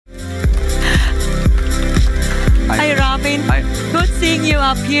good seeing you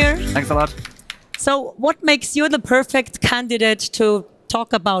up here. Thanks a lot. So what makes you the perfect candidate to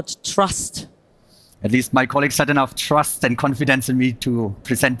talk about trust? At least my colleagues had enough trust and confidence in me to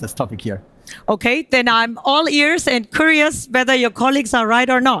present this topic here. Okay, then I'm all ears and curious whether your colleagues are right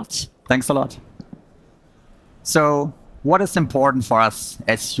or not. Thanks a lot. So what is important for us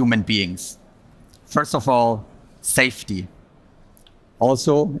as human beings? First of all, safety.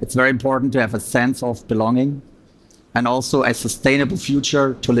 Also, it's very important to have a sense of belonging and also a sustainable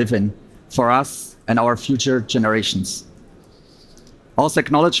future to live in for us and our future generations. Also,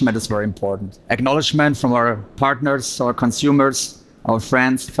 acknowledgement is very important. Acknowledgement from our partners, our consumers, our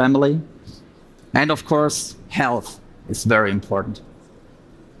friends, family. And of course, health is very important.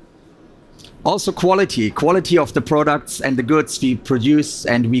 Also, quality of the products and the goods we produce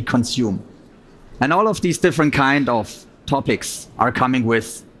and we consume. And all of these different kind of topics are coming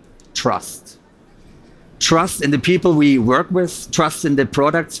with trust. Trust in the people we work with, trust in the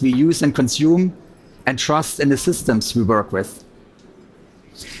products we use and consume, and trust in the systems we work with.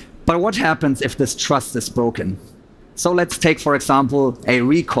 But what happens if this trust is broken? So let's take, for example, a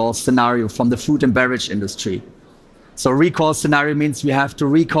recall scenario from the food and beverage industry. So recall scenario means we have to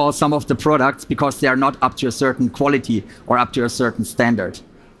recall some of the products because they are not up to a certain quality or up to a certain standard.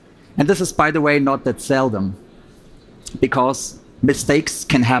 And this is, by the way, not that seldom, because mistakes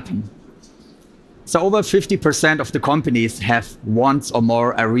can happen. So over 50% of the companies have once or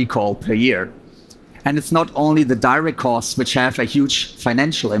more a recall per year. And it's not only the direct costs which have a huge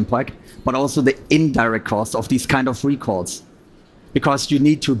financial impact, but also the indirect costs of these kind of recalls. Because you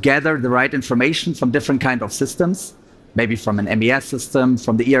need to gather the right information from different kind of systems, maybe from an MES system,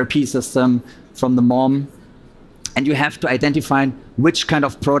 from the ERP system, from the MOM, and you have to identify which kind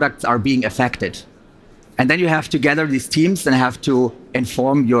of products are being affected. And then you have to gather these teams and have to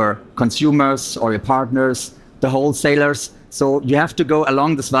inform your consumers or your partners, the wholesalers. So you have to go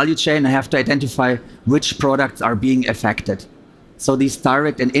along this value chain and have to identify which products are being affected. So these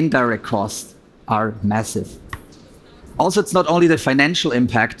direct and indirect costs are massive. Also, it's not only the financial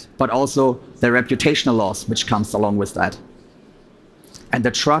impact, but also the reputational loss which comes along with that. And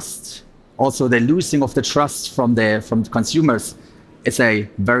the trust, also the losing of the trust from the consumers is a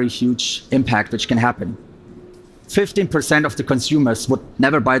very huge impact which can happen. 15% of the consumers would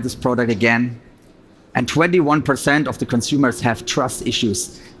never buy this product again. And 21% of the consumers have trust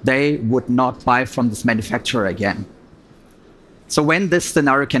issues. They would not buy from this manufacturer again. So when this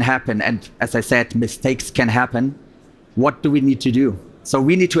scenario can happen, and as I said, mistakes can happen, what do we need to do? So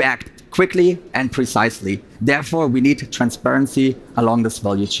we need to act quickly and precisely. Therefore, we need transparency along this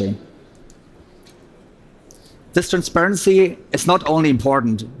value chain. This transparency is not only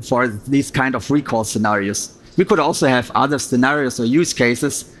important for these kind of recall scenarios. We could also have other scenarios or use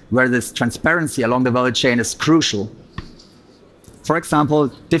cases where this transparency along the value chain is crucial. For example,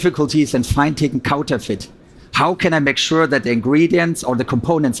 difficulties in finding counterfeit. How can I make sure that the ingredients or the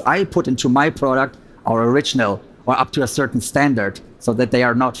components I put into my product are original or up to a certain standard so that they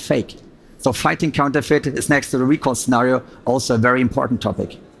are not fake? So fighting counterfeit is next to the recall scenario also a very important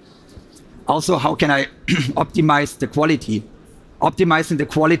topic. Also, how can I optimize the quality? Optimizing the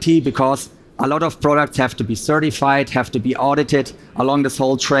quality because a lot of products have to be certified, have to be audited along this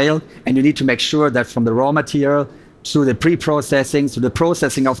whole trail, and you need to make sure that from the raw material to the pre-processing, to the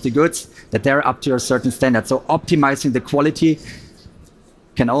processing of the goods, that they're up to a certain standard. So optimizing the quality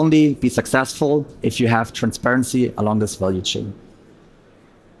can only be successful if you have transparency along this value chain.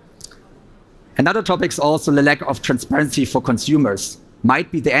 Another topic is also the lack of transparency for consumers.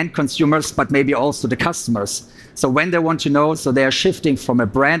 Might be the end consumers, but maybe also the customers. So when they want to know, so they are shifting from a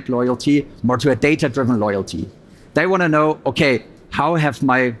brand loyalty more to a data-driven loyalty. They want to know, okay, how have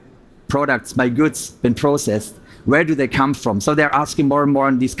my products, my goods been processed? Where do they come from? So they're asking more and more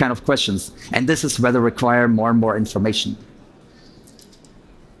on these kind of questions. And this is where they require more and more information.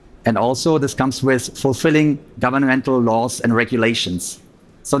 And also this comes with fulfilling governmental laws and regulations.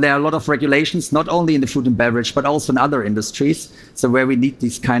 So there are a lot of regulations, not only in the food and beverage, but also in other industries, so where we need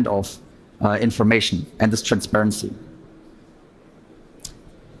this kind of information and this transparency.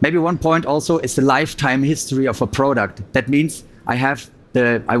 Maybe one point also is the lifetime history of a product. That means I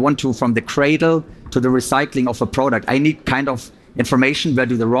want to, from the cradle to the recycling of a product, I need kind of information. Where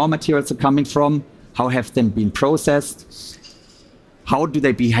do the raw materials are coming from? How have they been processed? How do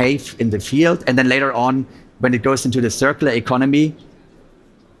they behave in the field? And then later on, when it goes into the circular economy,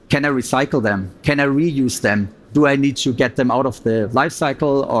 can I recycle them? Can I reuse them? Do I need to get them out of the life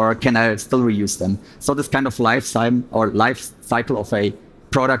cycle, or can I still reuse them? So this kind of life cycle of a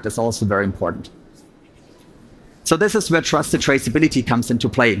product is also very important. So this is where trusted traceability comes into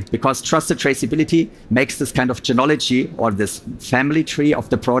play, because trusted traceability makes this kind of genealogy or this family tree of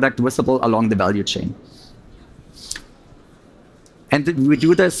the product visible along the value chain. And we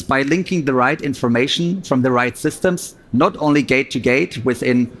do this by linking the right information from the right systems, not only gate to gate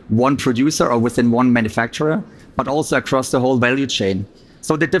within one producer or within one manufacturer, but also across the whole value chain.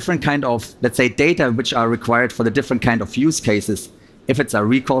 So the different kind of, let's say, data which are required for the different kind of use cases, if it's a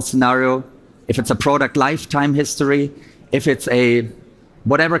recall scenario, if it's a product lifetime history, if it's a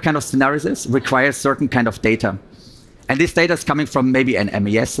whatever kind of scenarios is, requires certain kind of data. And this data is coming from maybe an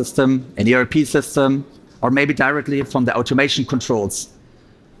MES system, an ERP system, or maybe directly from the automation controls.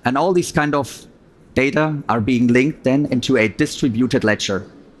 And all these kind of data are being linked then into a distributed ledger.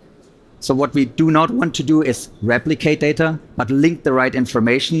 So what we do not want to do is replicate data, but link the right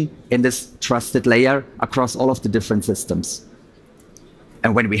information in this trusted layer across all of the different systems.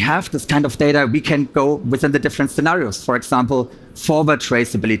 And when we have this kind of data, we can go within the different scenarios. For example, forward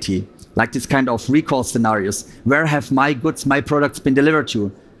traceability, like this kind of recall scenarios. Where have my goods, my products been delivered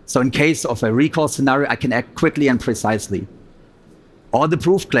to? So in case of a recall scenario, I can act quickly and precisely. Or the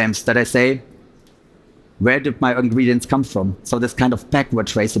proof claims that I say, where did my ingredients come from? So this kind of backward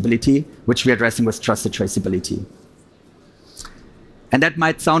traceability, which we're addressing with trusted traceability. And that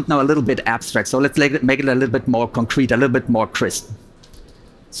might sound now a little bit abstract. So let's make it a little bit more concrete, a little bit more crisp.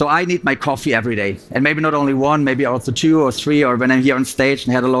 So I need my coffee every day. And maybe not only one, maybe also 2 or 3, or when I'm here on stage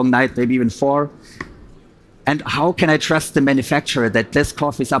and had a long night, maybe even 4. And how can I trust the manufacturer that this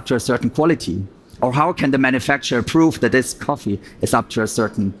coffee is up to a certain quality? Or how can the manufacturer prove that this coffee is up to a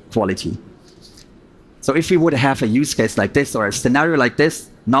certain quality? So if we would have a use case like this or a scenario like this,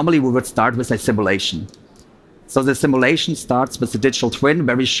 normally we would start with a simulation. So the simulation starts with a digital twin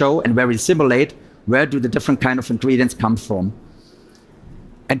where we show and where we simulate where do the different kind of ingredients come from.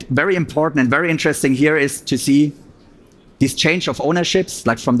 And very important and very interesting here is to see this change of ownerships,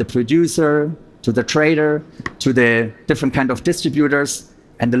 like from the producer to the trader, to the different kind of distributors,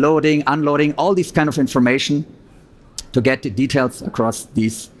 and the loading, unloading, all these kind of information to get the details across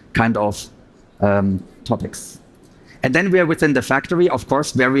these kind of topics. And then we are within the factory, of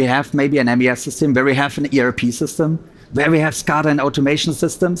course, where we have maybe an MES system, where we have an ERP system, where we have SCADA and automation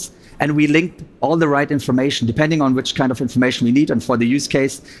systems, and we link all the right information, depending on which kind of information we need and for the use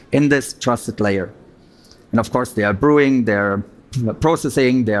case in this trusted layer. And of course, they are brewing, they're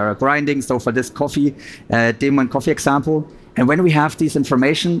processing, they're grinding. So for this coffee demo and coffee example, and when we have this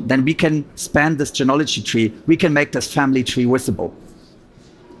information, then we can span this genealogy tree. We can make this family tree visible.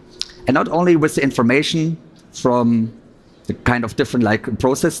 And not only with the information from the kind of different like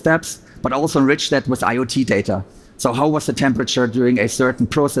process steps, but also enrich that with IoT data. So how was the temperature during a certain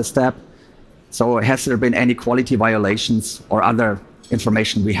process step? So has there been any quality violations or other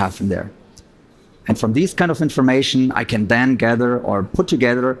information we have in there? And from these kind of information, I can then gather or put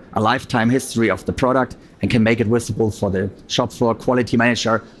together a lifetime history of the product and can make it visible for the shop floor quality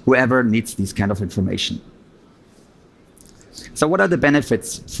manager, whoever needs these kind of information. So what are the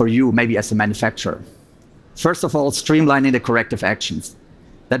benefits for you, maybe as a manufacturer? First of all, streamlining the corrective actions.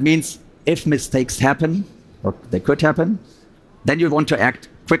 That means if mistakes happen, or they could happen, then you want to act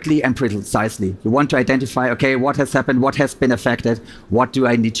quickly and precisely. You want to identify, okay, what has happened, what has been affected, what do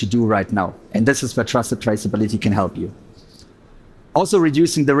I need to do right now? And this is where trusted traceability can help you. Also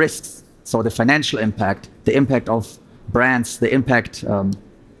reducing the risks, so the financial impact, the impact of brands, the impact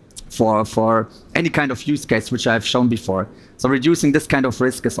for any kind of use case, which I've shown before. So reducing this kind of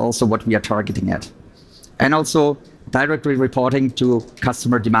risk is also what we are targeting at. And also directly reporting to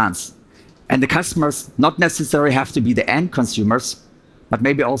customer demands. And the customers not necessarily have to be the end consumers, but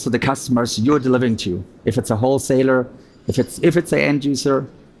maybe also the customers you're delivering to. If it's a wholesaler, if it's an end user,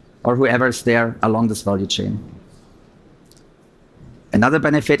 or whoever is there along this value chain. Another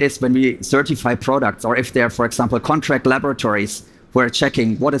benefit is when we certify products, or if they're, for example, contract laboratories who are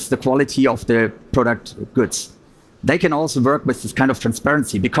checking what is the quality of the product goods. They can also work with this kind of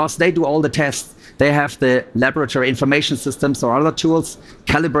transparency because they do all the tests. They have the laboratory information systems or other tools,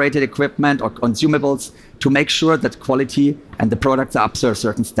 calibrated equipment or consumables to make sure that quality and the products are up to a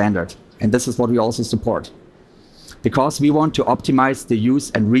certain standard. And this is what we also support. Because we want to optimize the use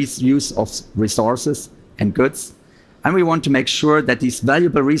and reuse of resources and goods. And we want to make sure that these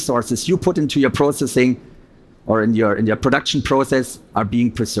valuable resources you put into your processing or in your production process are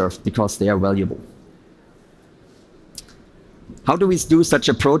being preserved because they are valuable. How do we do such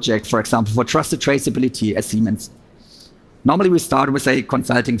a project, for example, for trusted traceability at Siemens? Normally, we start with a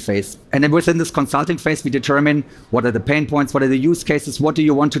consulting phase. And then within this consulting phase, we determine what are the pain points, what are the use cases, what do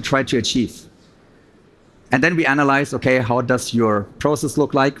you want to try to achieve? And then we analyze, okay, how does your process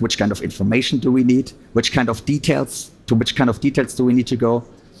look like? Which kind of information do we need? Which kind of details do we need to go?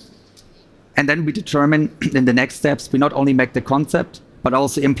 And then we determine in the next steps, we not only make the concept, but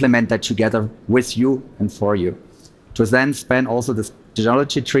also implement that together with you and for you, to then span also this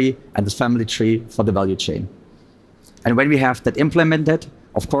technology tree and this family tree for the value chain. And when we have that implemented,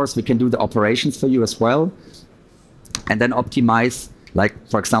 of course, we can do the operations for you as well, and then optimize, like,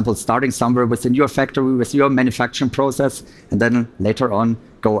 for example, starting somewhere within your factory with your manufacturing process, and then later on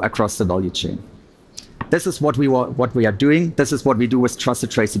go across the value chain. This is what we are doing. This is what we do with Trusted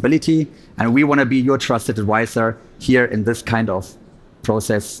Traceability, and we want to be your trusted advisor here in this kind of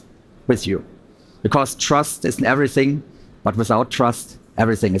process with you. Because trust isn't everything, but without trust,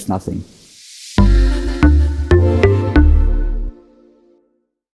 everything is nothing.